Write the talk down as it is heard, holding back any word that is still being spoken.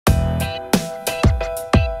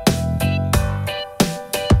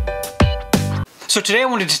So today I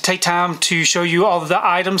wanted to take time to show you all of the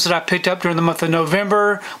items that I picked up during the month of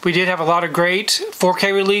November. We did have a lot of great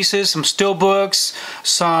 4K releases, some steelbooks,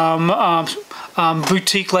 some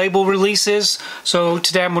boutique label releases. So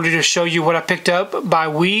today I'm going to show you what I picked up by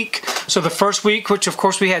week. So the first week, which of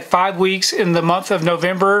course we had 5 weeks in the month of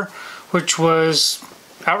November, which was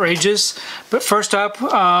outrageous. But first up,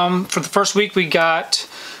 for the first week we got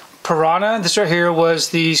Piranha. This right here was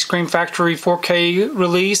the Scream Factory 4K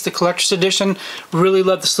release, the collector's edition. Really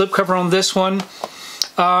love the slipcover on this one.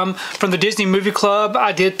 From the Disney Movie Club,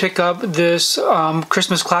 I did pick up this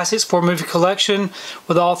Christmas Classics 4-movie collection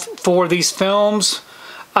with all 4 of these films.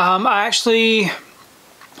 I actually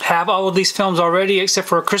have all of these films already except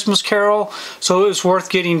for A Christmas Carol, so it was worth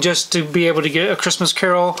getting just to be able to get A Christmas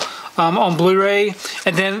Carol on Blu-ray.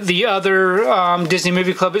 And then the other Disney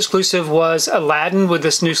Movie Club exclusive was Aladdin with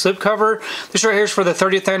this new slipcover. This right here is for the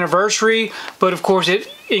 30th anniversary, but of course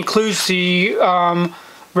it includes the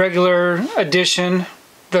regular edition,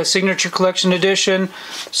 the Signature Collection edition.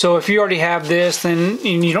 So if you already have this then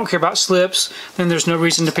and you don't care about slips, then there's no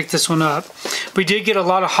reason to pick this one up. We did get a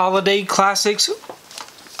lot of holiday classics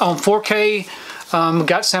on 4K.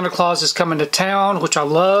 Got Santa Claus Is Coming to Town, which I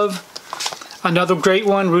love. Another great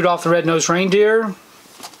one, Rudolph the Red-Nosed Reindeer.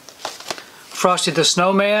 Frosty the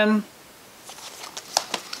Snowman.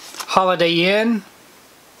 Holiday Inn.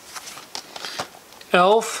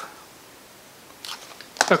 Elf.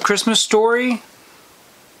 A Christmas Story.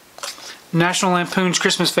 National Lampoon's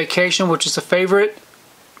Christmas Vacation, which is a favorite.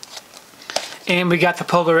 And we got the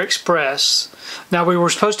Polar Express. Now we were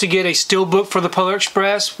supposed to get a steelbook for the Polar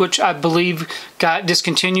Express, which I believe got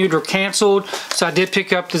discontinued or canceled. So I did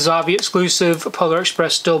pick up the Zavvi exclusive Polar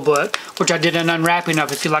Express steelbook, which I did an unwrapping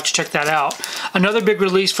of if you'd like to check that out. Another big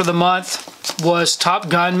release for the month was Top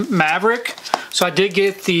Gun Maverick. So I did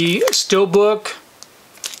get the steelbook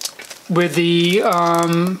with the,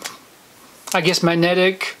 I guess,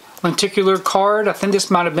 magnetic lenticular card. I think this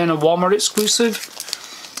might have been a Walmart exclusive.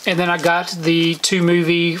 And then I got the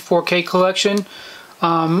 2-movie 4K collection.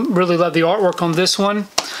 Really love the artwork on this one.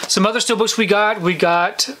 Some other steelbooks we got. We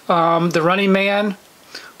got the Running Man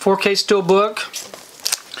 4K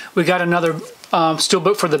steelbook. We got another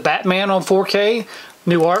steelbook for the Batman on 4K,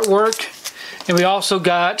 new artwork. And we also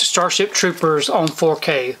got Starship Troopers on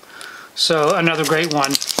 4K. So another great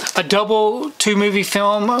one. A double 2-movie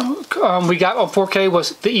film we got on 4K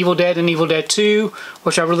was The Evil Dead and Evil Dead 2,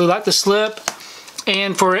 which I really like the slip.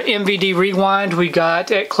 And for MVD Rewind, we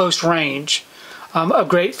got At Close Range. A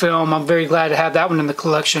great film. I'm very glad to have that one in the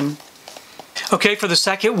collection. Okay, for the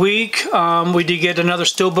second week, we did get another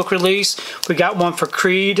steelbook release. We got one for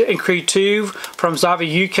Creed and Creed 2 from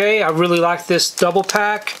Zavvi UK. I really like this double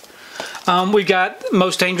pack. We got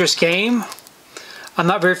Most Dangerous Game. I'm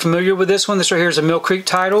not very familiar with this one. This right here is a Mill Creek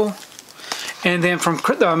title. And then from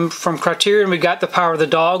Criterion, we got The Power of the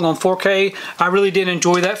Dog on 4K. I really did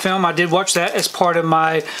enjoy that film. I did watch that as part of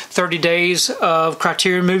my 30 days of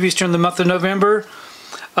Criterion movies during the month of November.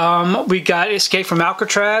 We got Escape from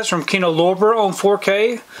Alcatraz from Kino Lorber on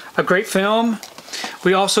 4K, a great film.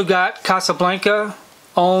 We also got Casablanca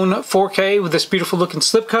on 4K with this beautiful looking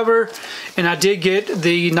slipcover. And I did get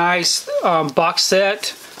the nice box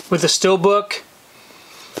set with the steelbook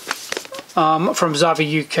from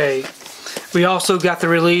Zavvi UK. We also got the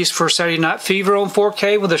release for Saturday Night Fever on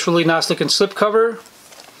 4K with this really nice looking slipcover.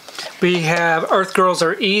 We have Earth Girls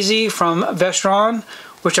Are Easy from Vestron,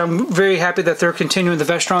 which I'm very happy that they're continuing the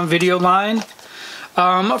Vestron video line.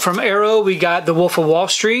 From Arrow, we got The Wolf of Wall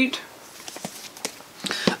Street.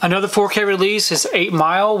 Another 4K release is 8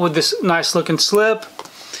 Mile with this nice looking slip.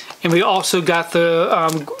 And we also got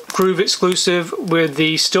the Groove exclusive with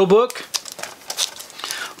the steelbook.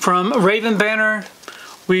 From Raven Banner,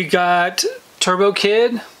 we got Turbo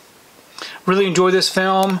Kid. Really enjoyed this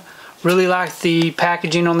film. Really liked the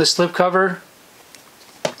packaging on the slipcover.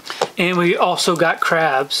 And we also got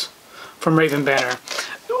Crabs from Raven Banner.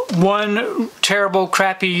 One terrible,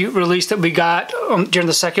 crappy release that we got during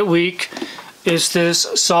the second week is this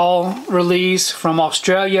Saw release from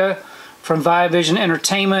Australia, from Viavision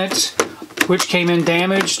Entertainment, which came in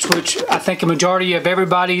damaged, which I think a majority of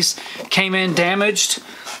everybody's came in damaged.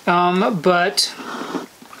 But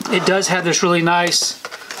it does have this really nice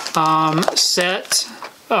set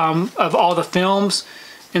of all the films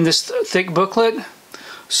in this thick booklet.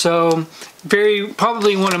 So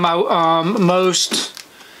probably one of my most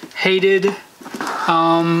hated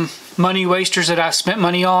money wasters that I spent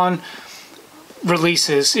money on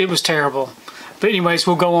releases. It was terrible. But anyways,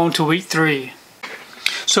 we'll go on to week 3.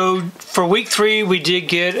 So for week 3, we did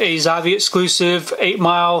get a Zavvi exclusive 8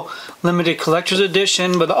 Mile limited collector's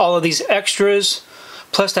edition with all of these extras.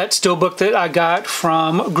 plus that steelbook that I got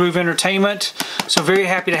from Groove Entertainment. So very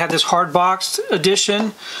happy to have this hard boxed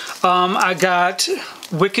edition. I got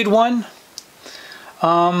Wicked One.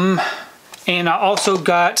 And I also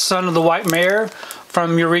got Son of the White Mare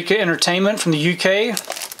from Eureka Entertainment from the UK.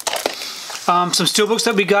 Some steelbooks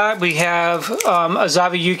that we got. We have a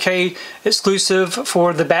Zavvi UK exclusive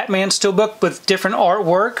for the Batman steelbook with different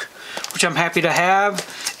artwork, which I'm happy to have.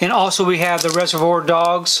 And also we have the Reservoir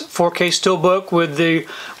Dogs 4K steelbook with the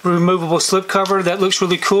removable slipcover that looks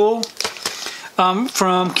really cool.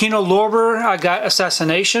 From Kino Lorber, I got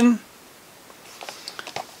Assassination,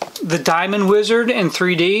 the Diamond Wizard in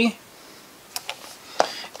 3D,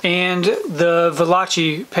 and the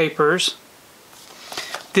Valachi papers.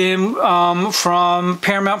 Then from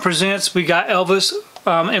Paramount Presents, we got Elvis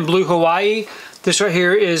in Blue Hawaii. This right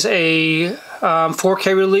here is a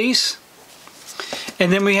 4K release.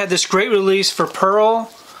 And then we had this great release for Pearl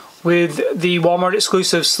with the Walmart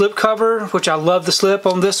exclusive slipcover, which I love the slip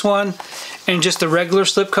on this one, and just the regular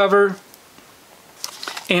slipcover.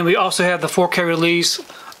 And we also have the 4K release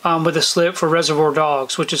with a slip for Reservoir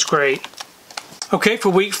Dogs, which is great. Okay, for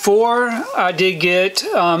week 4, I did get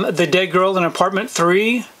The Dead Girl in Apartment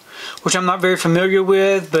 3, which I'm not very familiar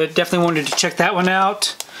with, but definitely wanted to check that one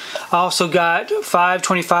out. I also got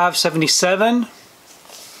 5/25/77.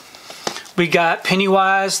 We got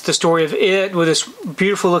Pennywise, The Story of It, with this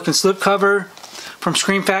beautiful looking slipcover. From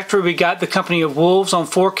Scream Factory, we got The Company of Wolves on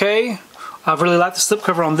 4K. I really like the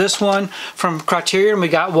slipcover on this one. From Criterion, we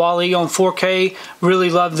got Wall-E on 4K. Really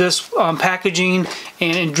love this packaging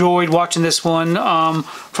and enjoyed watching this one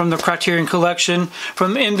from the Criterion collection.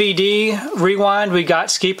 From MVD Rewind, we got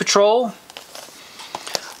Ski Patrol.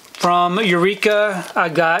 From Eureka, I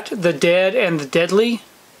got The Dead and the Deadly.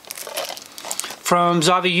 From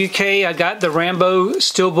Zavvi UK, I got the Rambo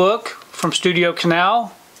Steelbook from Studio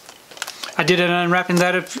Canal. I did an unwrapping of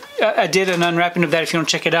that if you want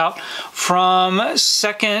to check it out. From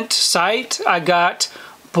Second Sight, I got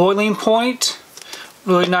Boiling Point.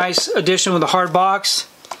 Really nice edition with a hard box.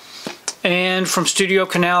 And from Studio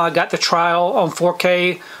Canal, I got The Trial on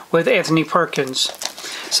 4K with Anthony Perkins.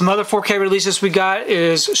 Some other 4K releases we got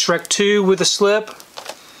is Shrek 2 with a slip,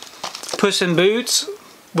 Puss in Boots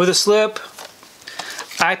with a slip,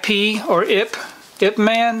 IP or Ip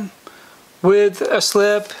Man with a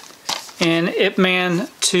slip, and Ip Man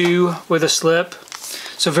 2 with a slip.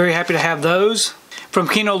 So very happy to have those. From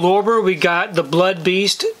Kino Lorber, we got the Blood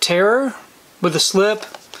Beast Terror with a slip.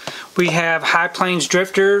 We have High Plains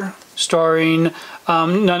Drifter starring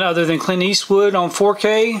none other than Clint Eastwood on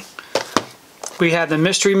 4K. We have the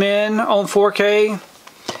Mystery Men on 4K.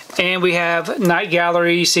 And we have Night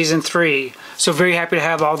Gallery Season 3. So very happy to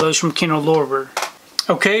have all those from Kino Lorber.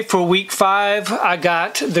 Okay, for week 5, I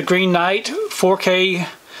got the Green Knight 4K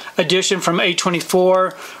edition from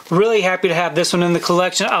A24. Really happy to have this one in the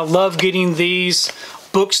collection. I love getting these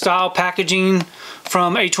book style packaging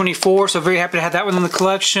from A24, so very happy to have that one in the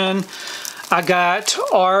collection. I got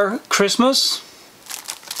Our Christmas.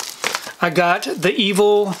 I got The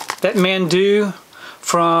Evil That Men Do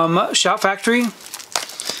from Shout Factory.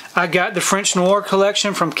 I got the French Noir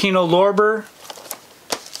collection from Kino Lorber.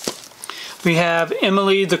 We have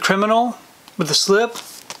Emily the Criminal with a slip.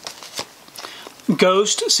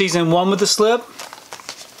 Ghost Season 1 with a slip.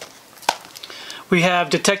 We have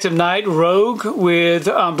Detective Knight Rogue with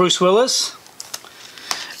Bruce Willis.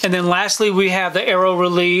 And then lastly, we have the Arrow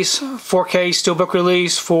release, 4K Steelbook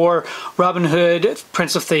release for Robin Hood,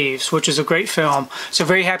 Prince of Thieves, which is a great film. So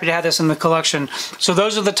very happy to have this in the collection. So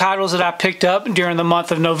those are the titles that I picked up during the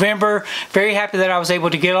month of November. Very happy that I was able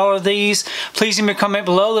to get all of these. Please leave me a comment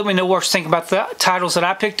below. Let me know what you think about the titles that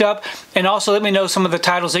I picked up. And also let me know some of the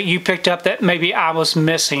titles that you picked up that maybe I was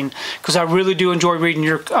missing, because I really do enjoy reading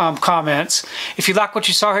your comments. If you like what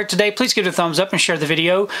you saw here today, please give it a thumbs up and share the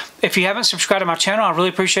video. If you haven't subscribed to my channel, I really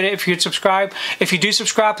appreciate it if you'd subscribe. If you do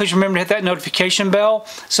subscribe, please remember to hit that notification bell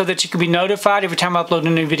so that you can be notified every time I upload a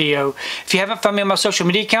new video. If you haven't found me on my social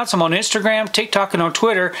media accounts, I'm on Instagram, TikTok, and on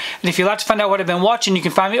Twitter. And if you'd like to find out what I've been watching, you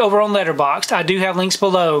can find me over on Letterboxd. I do have links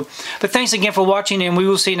below. But thanks again for watching, and we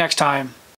will see you next time.